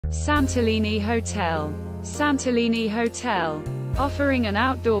Santellini Hotel. Santellini Hotel, offering an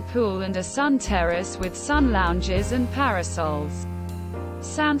outdoor pool and a sun terrace with sun lounges and parasols.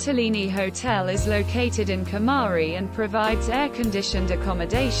 Santellini Hotel is located in Kamari and provides air-conditioned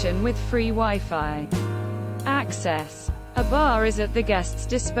accommodation with free Wi-Fi access. A bar is at the guest's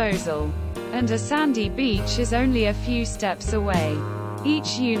disposal, and a sandy beach is only a few steps away.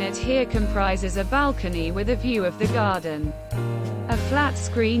 Each unit here comprises a balcony with a view of the garden. A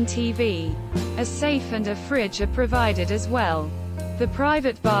flat-screen TV, a safe and a fridge are provided as well. The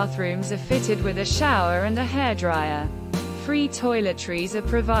private bathrooms are fitted with a shower and a hairdryer. Free toiletries are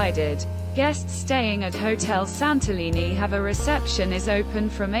provided. Guests staying at Hotel Santellini have a reception is open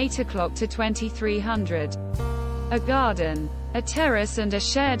from 8 o'clock to 2300. A garden, a terrace and a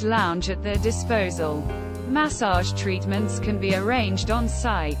shared lounge at their disposal. Massage treatments can be arranged on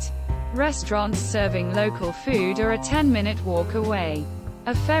site. Restaurants serving local food are a 10-minute walk away.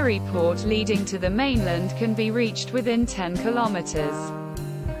 A ferry port leading to the mainland can be reached within 10 kilometers.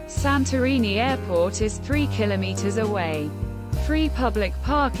 Santorini Airport is 3 kilometers away. Free public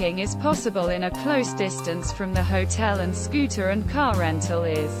parking is possible in a close distance from the hotel, and scooter and car rental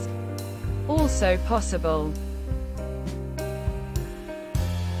is also possible.